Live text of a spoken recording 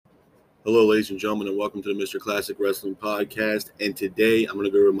Hello, ladies and gentlemen, and welcome to the Mr. Classic Wrestling Podcast. And today I'm going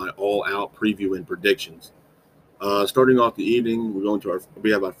to go over my all-out preview and predictions. Starting off the evening,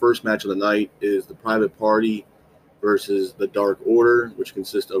 we have our first match of the night is the Private Party versus the Dark Order, which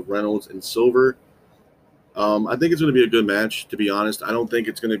consists of Reynolds and Silver. I think it's going to be a good match, to be honest. I don't think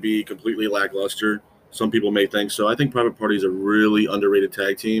it's going to be completely lackluster. Some people may think so. I think Private Party is a really underrated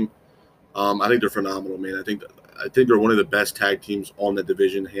tag team. I think they're phenomenal, man. I think they're one of the best tag teams on the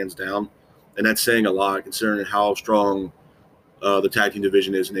division, hands down, and that's saying a lot considering how strong the tag team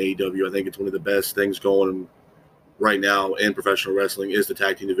division is in AEW. I think it's one of the best things going right now in professional wrestling is the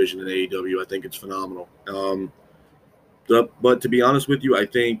tag team division in AEW. I think it's phenomenal. But to be honest with you, I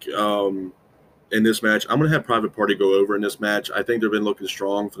think in this match, I'm going to have Private Party go over in this match. I think they've been looking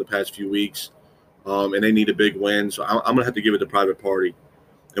strong for the past few weeks, and they need a big win. So I'm going to have to give it to Private Party,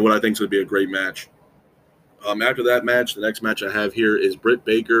 and what I think is going to be a great match. After that match, the next match I have here is Britt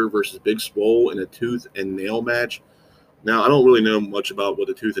Baker versus Big Swole in a tooth and nail match. Now, I don't really know much about what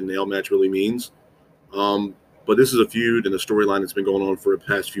the tooth and nail match really means, but this is a feud and a storyline that's been going on for the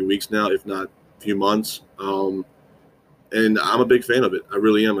past few weeks now, if not a few months. And I'm a big fan of it. I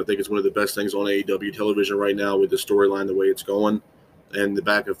really am. I think it's one of the best things on AEW television right now with the storyline, the way it's going, and the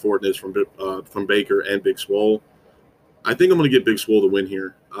back and forthness from Baker and Big Swole. I think I'm going to get Big Swole to win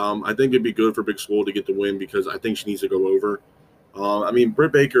here. I think it'd be good for Big Swole to get the win because I think she needs to go over.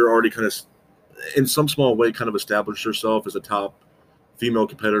 Britt Baker already kind of, in some small way, kind of established herself as a top female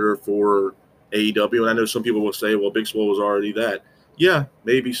competitor for AEW. And I know some people will say, well, Big Swole was already that. Yeah,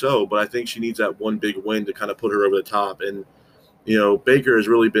 maybe so. But I think she needs that one big win to kind of put her over the top. And, Baker has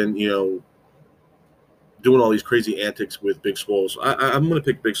really been, doing all these crazy antics with Big Swole. So I'm going to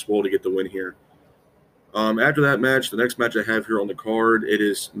pick Big Swole to get the win here. After that match, the next match I have here on the card, it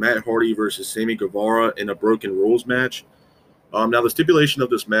is Matt Hardy versus Sammy Guevara in a Broken Rules match. Now, the stipulation of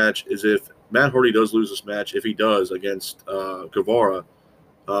this match is if Matt Hardy does lose this match, if he does against Guevara,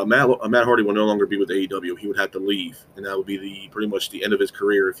 Matt Hardy will no longer be with AEW. He would have to leave, and that would be pretty much the end of his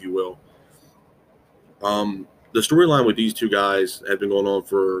career, if you will. The storyline with these two guys have been going on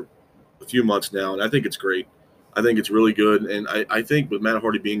for a few months now, and I think it's great. I think it's really good, and I think with Matt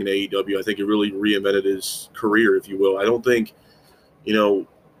Hardy being in AEW, I think it really reinvented his career, if you will. I don't think, there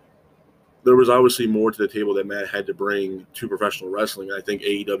was obviously more to the table that Matt had to bring to professional wrestling. I think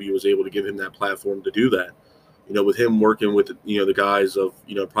AEW was able to give him that platform to do that. With him working with, the guys of,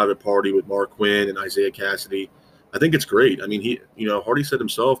 Private Party with Mark Quinn and Isaiah Cassidy, I think it's great. I mean, Hardy said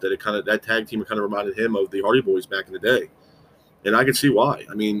himself that that tag team kind of reminded him of the Hardy Boys back in the day, and I can see why.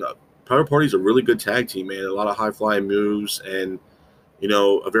 I mean, Private Party is a really good tag team, man. A lot of high-flying moves and,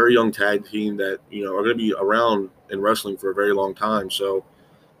 a very young tag team that, are going to be around in wrestling for a very long time. So,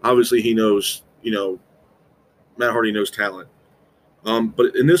 obviously, he knows, Matt Hardy knows talent.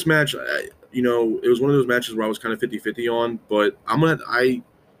 But in this match, it was one of those matches where I was kind of 50-50 on. But I think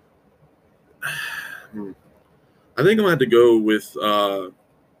I'm going to have to go with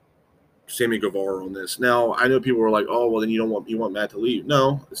Sammy Guevara on this. Now, I know people are like, oh, well, then you want Matt to leave.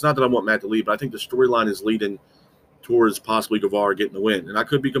 No, it's not that I want Matt to leave, but I think the storyline is leading towards possibly Guevara getting the win. And I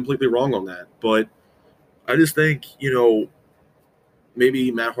could be completely wrong on that. But I just think,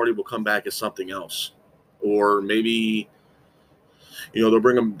 maybe Matt Hardy will come back as something else. Or maybe, they'll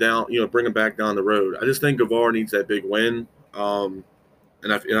bring him down, bring him back down the road. I just think Guevara needs that big win. And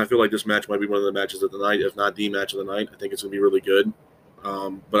I feel like this match might be one of the matches of the night, if not the match of the night. I think it's going to be really good.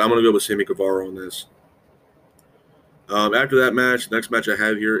 But I'm going to go with Sammy Guevara on this. After that match, the next match I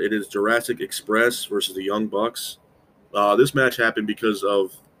have here, it is Jurassic Express versus the Young Bucks. This match happened because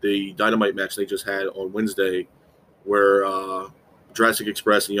of the Dynamite match they just had on Wednesday, where Jurassic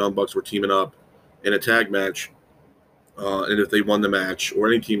Express and Young Bucks were teaming up in a tag match. And if they won the match, or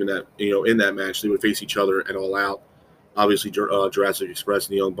any team in that match, they would face each other at All Out. Obviously, Jurassic Express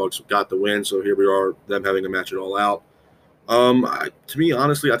and the Young Bucks got the win, so here we are, them having a match at All Out. To me,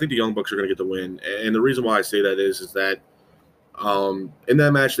 honestly, I think the Young Bucks are going to get the win. And the reason why I say that is that in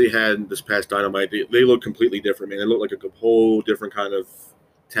that match they had this past Dynamite, they look completely different, man. They look like a whole different kind of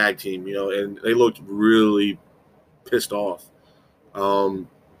tag team, and they looked really pissed off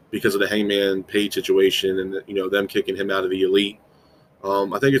because of the Hangman Page situation and, them kicking him out of the Elite.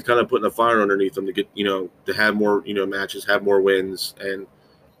 I think it's kind of putting a fire underneath them to get, to have more, matches, have more wins, and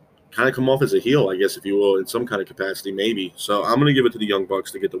kind of come off as a heel, I guess, if you will, in some kind of capacity, maybe. So I'm going to give it to the Young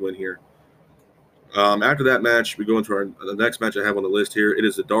Bucks to get the win here. After that match, we go into the next match I have on the list here. It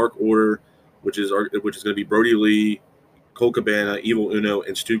is the Dark Order, which is going to be Brody Lee, Colt Cabana, Evil Uno,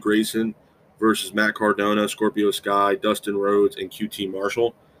 and Stu Grayson versus Matt Cardona, Scorpio Sky, Dustin Rhodes, and QT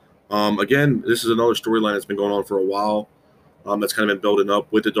Marshall. Again, this is another storyline that's been going on for a while. That's kind of been building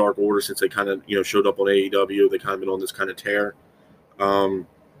up with the Dark Order since they kind of showed up on AEW. They kind of been on this kind of tear. Um,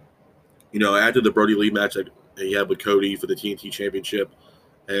 after the Brody Lee match that he had with Cody for the TNT Championship,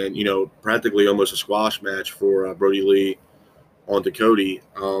 and practically almost a squash match for Brody Lee onto Cody.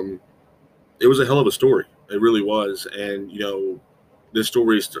 It was a hell of a story. It really was, and this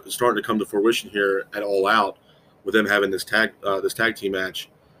story is starting to come to fruition here at All Out with them having this tag team match.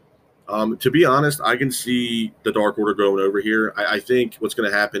 To be honest, I can see the Dark Order going over here. I think what's going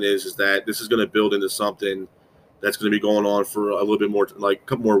to happen is that this is going to build into something that's going to be going on for a little bit more, like a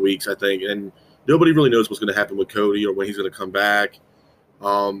couple more weeks, I think. And nobody really knows what's going to happen with Cody or when he's going to come back.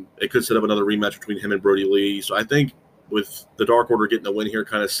 It could set up another rematch between him and Brody Lee. So I think with the Dark Order getting the win here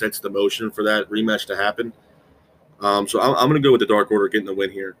kind of sets the motion for that rematch to happen. So I'm going to go with the Dark Order getting the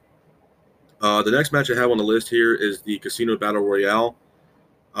win here. The next match I have on the list here is the Casino Battle Royale.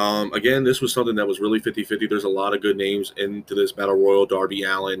 Again, this was something that was really 50-50. There's a lot of good names into this Battle Royal. Darby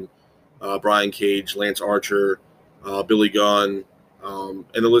Allin, Brian Cage, Lance Archer, Billy Gunn, and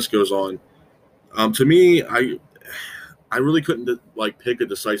the list goes on. To me, I really couldn't pick a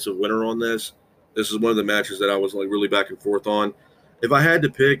decisive winner on this. This is one of the matches that I was really back and forth on. If I had to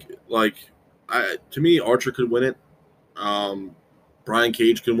pick, to me, Archer could win it. Brian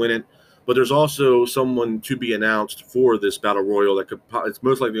Cage can win it. But there's also someone to be announced for this Battle Royal that it's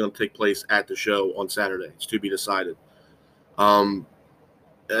most likely going to take place at the show on Saturday. It's to be decided. And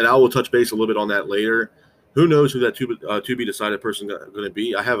I will touch base a little bit on that later. Who knows who that to be decided person is going to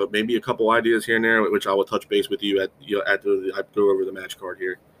be? I have maybe a couple ideas here and there, which I will touch base with you after I go over the match card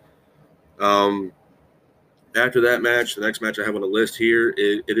here. After that match, the next match I have on the list here,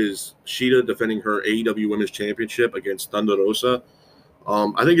 it is Shida defending her AEW Women's Championship against Thunder Rosa.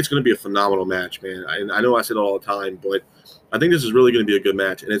 I think it's going to be a phenomenal match, man. I know I say it all the time, but I think this is really going to be a good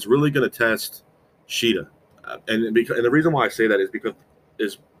match, and it's really going to test Shida. And the reason why I say that is because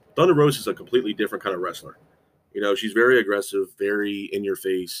Thunder Rosa is a completely different kind of wrestler. She's very aggressive, very in your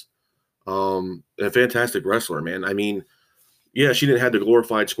face, and a fantastic wrestler, man. I mean, yeah, she didn't have the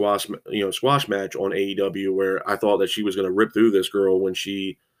glorified squash match on AEW where I thought that she was going to rip through this girl when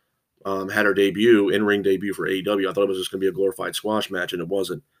she had her in-ring debut for AEW. I thought it was just going to be a glorified squash match, and it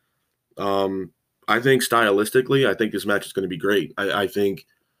wasn't. I think stylistically, I think this match is going to be great. I think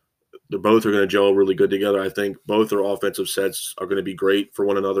both are going to gel really good together. I think both their offensive sets are going to be great for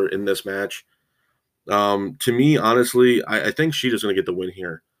one another in this match. To me, honestly, I think Shida's going to get the win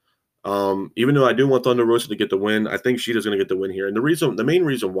here. Even though I do want Thunder Rosa to get the win, I think Shida's going to get the win here. And the main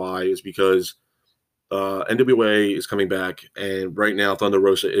reason why is because NWA is coming back, and right now Thunder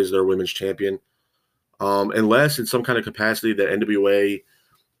Rosa is their women's champion. Unless in some kind of capacity that NWA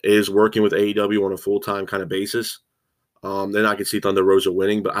is working with AEW on a full-time kind of basis, then I can see Thunder Rosa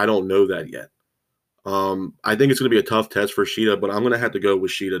winning, but I don't know that yet. I think it's going to be a tough test for Shida, but I'm going to have to go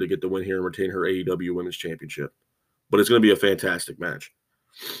with Shida to get the win here and retain her AEW Women's Championship. But it's going to be a fantastic match.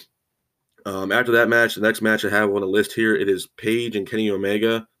 After that match, the next match I have on the list here, it is Paige and Kenny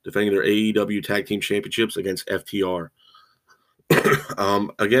Omega defending their AEW Tag Team Championships against FTR.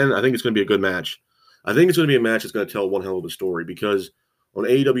 Again, I think it's going to be a good match. I think it's going to be a match that's going to tell one hell of a story because on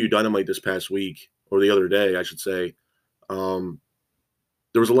AEW Dynamite this past week, or the other day, I should say,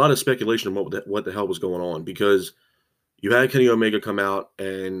 there was a lot of speculation of what the hell was going on because you had Kenny Omega come out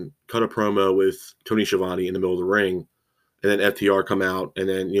and cut a promo with Tony Schiavone in the middle of the ring, and then FTR come out, and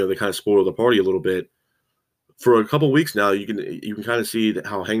then they kind of spoiled the party a little bit. For a couple of weeks now, you can kind of see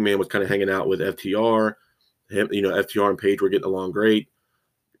how Hangman was kind of hanging out with FTR. FTR and Paige were getting along great.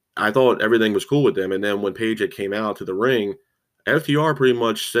 I thought everything was cool with them, and then when Paige had came out to the ring, FTR pretty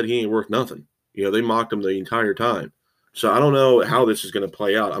much said he ain't worth nothing. They mocked him the entire time. So I don't know how this is going to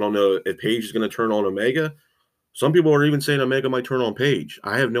play out. I don't know if Paige is going to turn on Omega. Some people are even saying Omega might turn on Paige.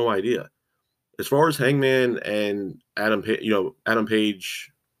 I have no idea. As far as Hangman and Adam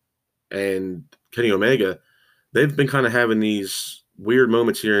Page and Kenny Omega, they've been kind of having these weird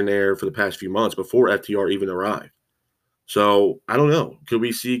moments here and there for the past few months before FTR even arrived. So I don't know. Could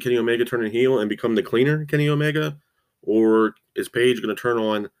we see Kenny Omega turning heel and become the cleaner Kenny Omega? Or is Paige going to turn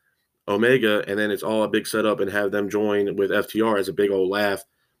on Omega and then it's all a big setup and have them join with FTR as a big old laugh,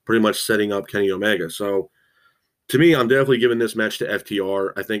 pretty much setting up Kenny Omega? So to me, I'm definitely giving this match to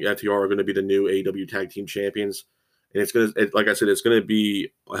FTR. I think FTR are going to be the new AEW Tag Team Champions. And like I said, it's going to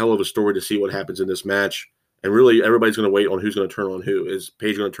be a hell of a story to see what happens in this match. And really, everybody's going to wait on who's going to turn on who. Is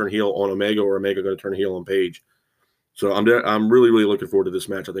Paige going to turn heel on Omega, or Omega going to turn heel on Paige? So I'm really, really looking forward to this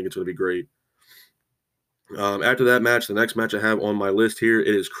match. I think it's going to be great. After that match, the next match I have on my list here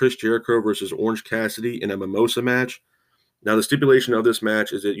is Chris Jericho versus Orange Cassidy in a Mimosa match. Now, the stipulation of this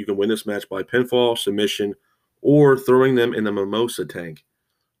match is that you can win this match by pinfall, submission, or throwing them in the mimosa tank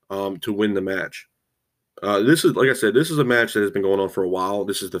to win the match. This is, like I said, this is a match that has been going on for a while.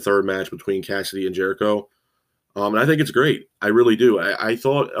 This is the third match between Cassidy and Jericho. And I think it's great. I really do. I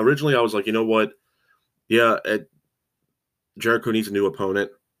thought originally, I was like, you know what? Yeah, Jericho needs a new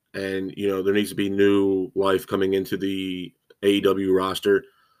opponent, and there needs to be new life coming into the AEW roster.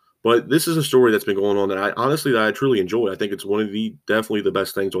 But this is a story that's been going on that I truly enjoy. I think it's one of the definitely the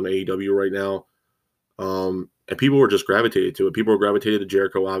best things on AEW right now. And people were just gravitated to it. People are gravitated to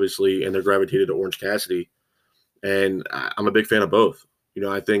Jericho, obviously, and they're gravitated to Orange Cassidy. And I'm a big fan of both.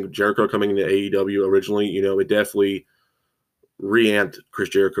 I think Jericho coming into AEW originally, it definitely reamped Chris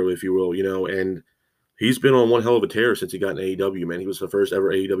Jericho, if you will, and he's been on one hell of a tear since he got in AEW, man. He was the first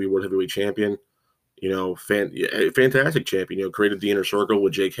ever AEW World Heavyweight Champion. Fantastic champion. Created the Inner Circle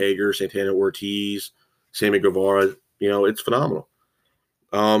with Jake Hager, Santana Ortiz, Sammy Guevara. It's phenomenal.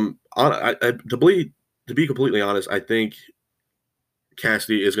 To be completely honest, I think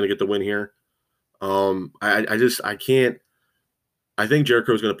Cassidy is going to get the win here. I can't. I think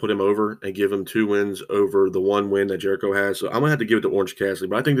Jericho is going to put him over and give him 2 wins over the 1 win that Jericho has. So I'm going to have to give it to Orange Cassidy.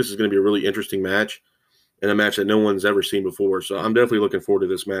 But I think this is going to be a really interesting match and a match that no one's ever seen before. So I'm definitely looking forward to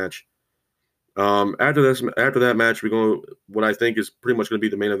this match. After that match, we go what I think is pretty much going to be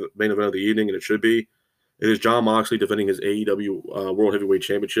the main event of the evening, and it should be. It is Jon Moxley defending his AEW World Heavyweight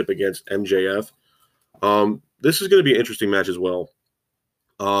Championship against MJF. This is going to be an interesting match as well.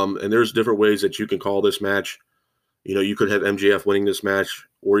 And there's different ways that you can call this match. You could have MJF winning this match,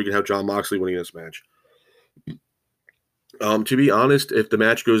 or you can have Jon Moxley winning this match. To be honest, if the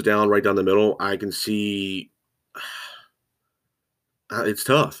match goes down right down the middle, I can see it's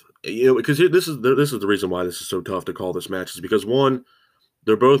tough. Because this is the reason why this is so tough to call this match, is because one,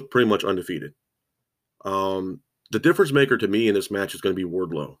 they're both pretty much undefeated. The difference maker to me in this match is going to be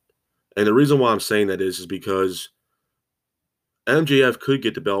Wardlow. And the reason why I'm saying that is because MJF could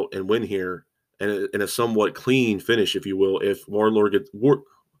get the belt and win here in a somewhat clean finish, if you will, if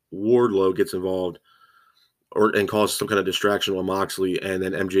Wardlow gets involved and causes some kind of distraction on Moxley, and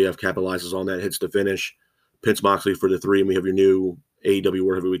then MJF capitalizes on that, hits the finish, pins Moxley for the 3, and we have your new AEW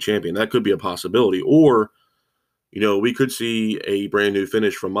World Heavyweight Champion. That could be a possibility. Or, we could see a brand new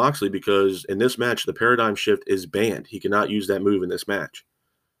finish from Moxley, because in this match, the paradigm shift is banned. He cannot use that move in this match.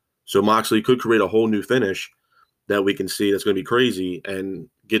 So Moxley could create a whole new finish that we can see that's going to be crazy and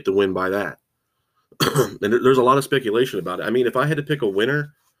get the win by that. And there's a lot of speculation about it. I mean, if I had to pick a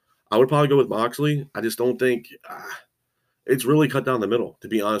winner, I would probably go with Moxley. I just don't think it's really cut down the middle, to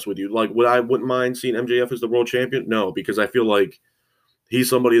be honest with you. Like, wouldn't mind seeing MJF as the world champion? No, because I feel like he's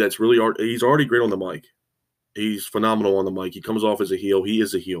somebody that's he's already great on the mic. He's phenomenal on the mic. He comes off as a heel. He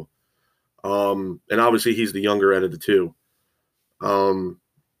is a heel. And obviously he's the younger out of the two. Him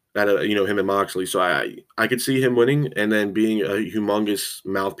and Moxley. So I could see him winning and then being a humongous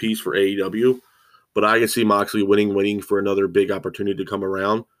mouthpiece for AEW. But I can see Moxley waiting for another big opportunity to come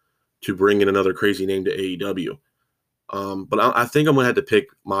around to bring in another crazy name to AEW. But I think I'm going to have to pick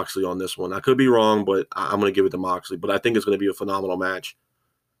Moxley on this one. I could be wrong, but I'm going to give it to Moxley. But I think it's going to be a phenomenal match.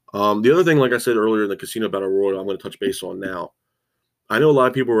 The other thing, like I said earlier in the Casino Battle Royal, I'm going to touch base on now. I know a lot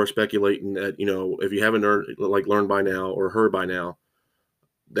of people are speculating that, if you haven't learned by now or heard by now,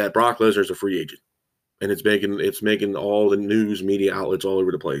 that Brock Lesnar is a free agent. And it's making all the news media outlets all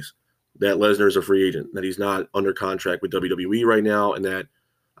over the place that Lesnar is a free agent, that he's not under contract with WWE right now, and that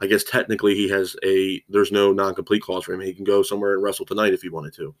I guess technically there's no non-complete clause for him. He can go somewhere and wrestle tonight if he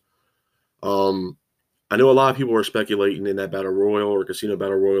wanted to. I know a lot of people are speculating in that Battle Royal or Casino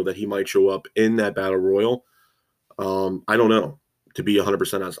Battle Royal that he might show up in that Battle Royal. I don't know. To be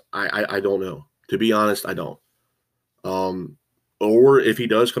 100% honest, I don't know. To be honest, I don't. Or if he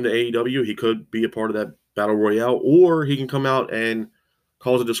does come to AEW, he could be a part of that Battle Royale, or he can come out and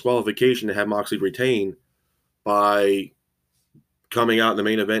cause a disqualification to have Moxley retain by coming out in the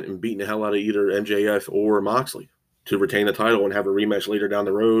main event and beating the hell out of either MJF or Moxley to retain the title and have a rematch later down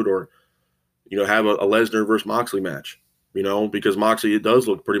the road, or have a Lesnar versus Moxley match, because Moxley, it does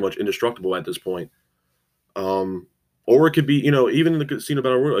look pretty much indestructible at this point. Or it could be, even in the Casino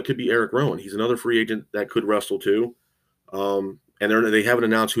Battle Royal, it could be Eric Rowan. He's another free agent that could wrestle too. And they haven't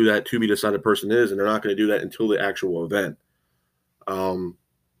announced who that to-be-decided person is, and they're not going to do that until the actual event. And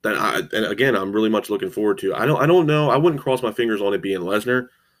again, I'm really much looking forward to. I don't know. I wouldn't cross my fingers on it being Lesnar,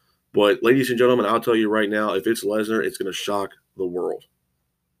 but ladies and gentlemen, I'll tell you right now, if it's Lesnar, it's going to shock the world.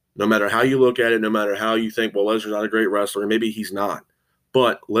 No matter how you look at it, no matter how you think, well, Lesnar's not a great wrestler, and maybe he's not,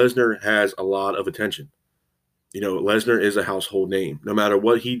 but Lesnar has a lot of attention. Lesnar is a household name. No matter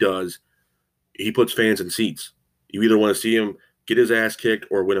what he does, he puts fans in seats. You either want to see him get his ass kicked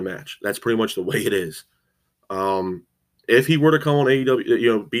or win a match. That's pretty much the way it is. If he were to come on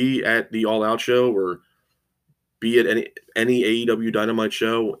AEW, be at the All Out show or be at any AEW Dynamite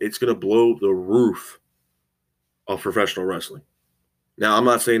show, it's going to blow the roof of professional wrestling. Now, I'm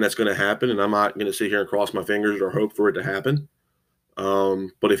not saying that's going to happen, and I'm not going to sit here and cross my fingers or hope for it to happen.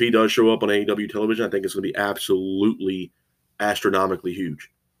 But if he does show up on AEW television, I think it's going to be absolutely astronomically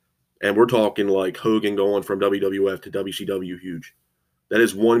huge. And we're talking like Hogan going from WWF to WCW huge. That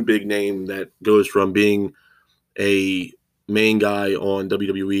is one big name that goes from being a main guy on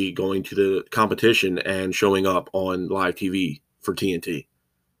WWE going to the competition and showing up on live TV for TNT.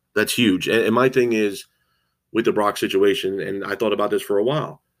 That's huge. And my thing is with the Brock situation, and I thought about this for a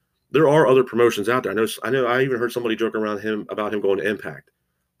while. There are other promotions out there. I know. I even heard somebody joke around him about him going to Impact.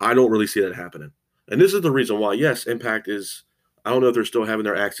 I don't really see that happening. And this is the reason why. Yes, Impact is. I don't know if they're still having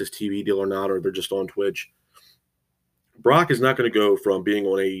their Access TV deal or not, or they're just on Twitch. Brock is not going to go from being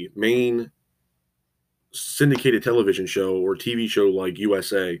on a main syndicated television show or TV show like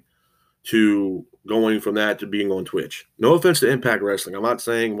USA to going from that to being on Twitch. No offense to Impact Wrestling. I'm not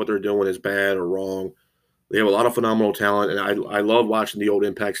saying what they're doing is bad or wrong. They have a lot of phenomenal talent, and I love watching the old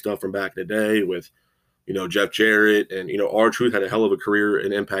Impact stuff from back in the day with, Jeff Jarrett and, R-Truth had a hell of a career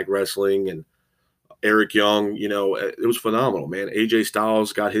in Impact Wrestling, and Eric Young, it was phenomenal, man. AJ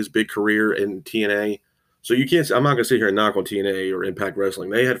Styles got his big career in TNA. So I'm not going to sit here and knock on TNA or Impact Wrestling.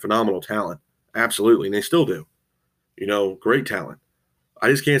 They had phenomenal talent. Absolutely. And they still do, great talent. I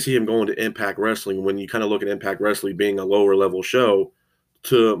just can't see him going to Impact Wrestling when you kind of look at Impact Wrestling being a lower level show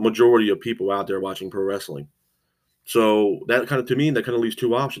to majority of people out there watching pro wrestling. So that kind of leaves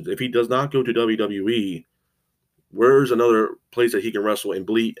two options. If he does not go to WWE, where's another place that he can wrestle and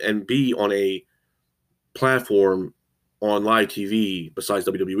be on a platform on live TV besides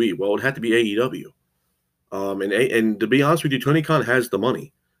WWE? Well, it'd have to be AEW. And to be honest with you, Tony Khan has the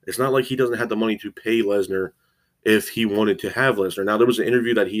money. It's not like he doesn't have the money to pay Lesnar if he wanted to have Lesnar. Now, there was an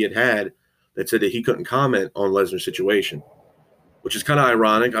interview that he had that said that he couldn't comment on Lesnar's situation, which is kind of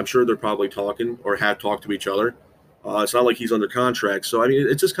ironic. I'm sure they're probably talking or have talked to each other. It's not like he's under contract. So, I mean,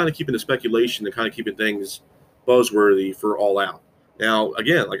 it's just kind of keeping the speculation and kind of keeping things buzzworthy for All Out. Now,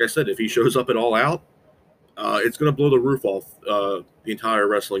 again, like I said, if he shows up at All Out, it's going to blow the roof off the entire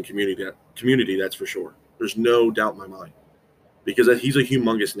wrestling community, that's for sure. There's no doubt in my mind because he's a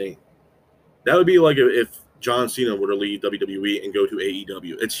humongous name. That would be like if John Cena were to leave WWE and go to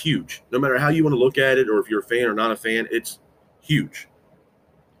AEW. It's huge. No matter how you want to look at it or if you're a fan or not a fan, it's huge.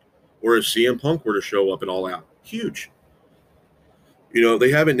 Or if CM Punk were to show up at All Out, huge.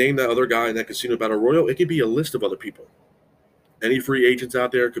 They haven't named that other guy in that Casino Battle Royal. It could be a list of other people. Any free agents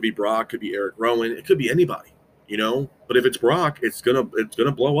out there. It could be Brock, could be Eric Rowan. It could be anybody, But if it's Brock, it's gonna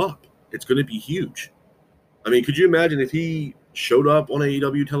blow up. It's gonna be huge. I mean, could you imagine if he showed up on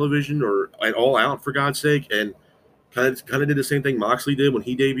AEW television or at All Out, for God's sake, and kind of did the same thing Moxley did when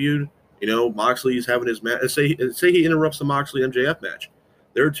he debuted? Moxley's having his match. Say he interrupts the Moxley MJF match.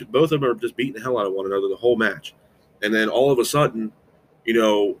 Both of them are just beating the hell out of one another the whole match, and then all of a sudden,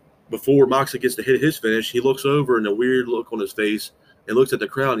 before Moxley gets to hit his finish, he looks over and a weird look on his face and looks at the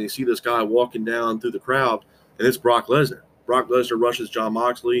crowd, and you see this guy walking down through the crowd, and it's Brock Lesnar. Brock Lesnar rushes Jon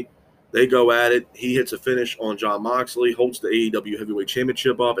Moxley. They go at it. He hits a finish on Jon Moxley, holds the AEW Heavyweight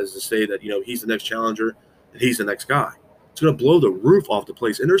Championship up as to say that, he's the next challenger and he's the next guy. It's going to blow the roof off the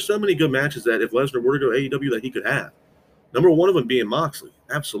place. And there's so many good matches that if Lesnar were to go to AEW that he could have. Number one of them being Moxley.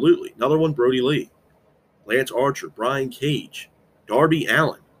 Absolutely. Another one, Brody Lee. Lance Archer, Brian Cage, Darby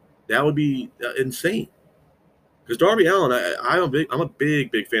Allin. That would be insane. Because Darby Allin, I'm a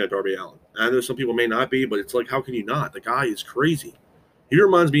big fan of Darby Allin. I know some people may not be, but it's like, how can you not? The guy is crazy. He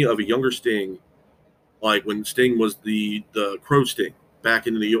reminds me of a younger Sting, like when Sting was the Crow Sting back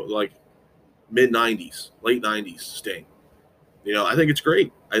in the mid 90s, late 90s Sting. I think it's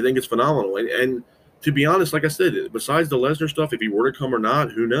great. I think it's phenomenal. And to be honest, like I said, besides the Lesnar stuff, if he were to come or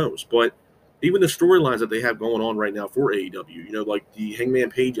not, who knows? But even the storylines that they have going on right now for AEW, like the Hangman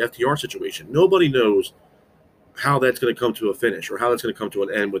Page FTR situation, nobody knows how that's going to come to a finish or how that's going to come to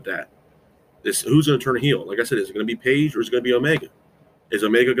an end with that. Who's going to turn heel? Like I said, is it going to be Page or is it going to be Omega? Is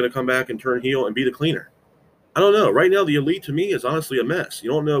Omega going to come back and turn heel and be the cleaner? I don't know. Right now, the Elite to me is honestly a mess. You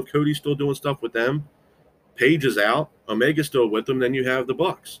don't know if Cody's still doing stuff with them. Page is out. Omega's still with them. Then you have the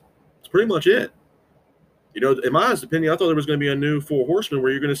Bucks. That's pretty much it. In my honest opinion, I thought there was going to be a new Four Horsemen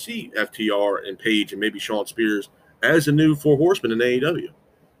where you're going to see FTR and Page and maybe Shawn Spears as a new Four Horsemen in AEW.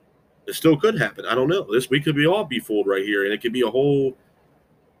 It still could happen. I don't know. This week could be fooled right here, and it could be a whole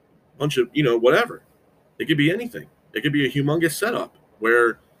bunch of, whatever. It could be anything. It could be a humongous setup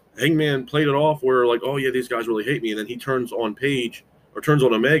where Hangman played it off where like, oh yeah, these guys really hate me. And then he turns on Page or turns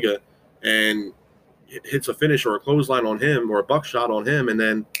on Omega and hits a finish or a clothesline on him or a buckshot on him, and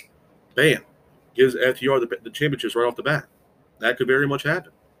then bam, gives FTR the championships right off the bat. That could very much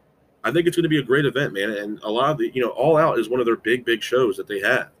happen. I think it's going to be a great event, man. And a lot of the, All Out is one of their big shows that they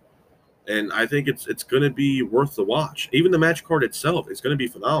have. And I think it's going to be worth the watch. Even the match card itself is going to be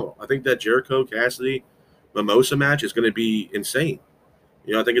phenomenal. I think that Jericho Cassidy Mimosa match is going to be insane.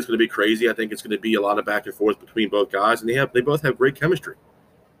 I think it's going to be crazy. I think it's going to be a lot of back and forth between both guys, and they both have great chemistry.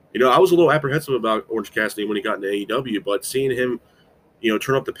 I was a little apprehensive about Orange Cassidy when he got into AEW, but seeing him,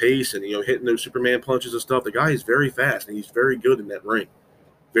 turn up the pace and hitting those Superman punches and stuff, the guy is very fast and he's very good in that ring,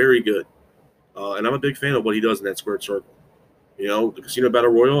 very good. And I'm a big fan of what he does in that squared circle. The Casino Battle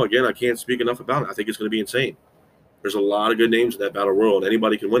Royal, again, I can't speak enough about it. I think it's going to be insane. There's a lot of good names in that Battle Royal, and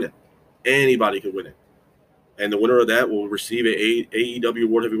anybody can win it. Anybody can win it. And the winner of that will receive an AEW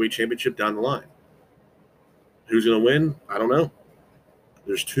World Heavyweight Championship down the line. Who's going to win? I don't know.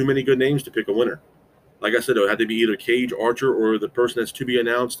 There's too many good names to pick a winner. Like I said, it had to be either Cage, Archer, or the person that's to be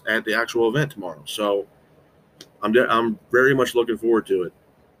announced at the actual event tomorrow. So I'm very much looking forward to it.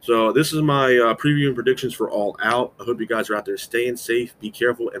 So this is my preview and predictions for All Out. I hope you guys are out there staying safe, be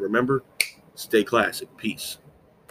careful, and remember, stay classic. Peace.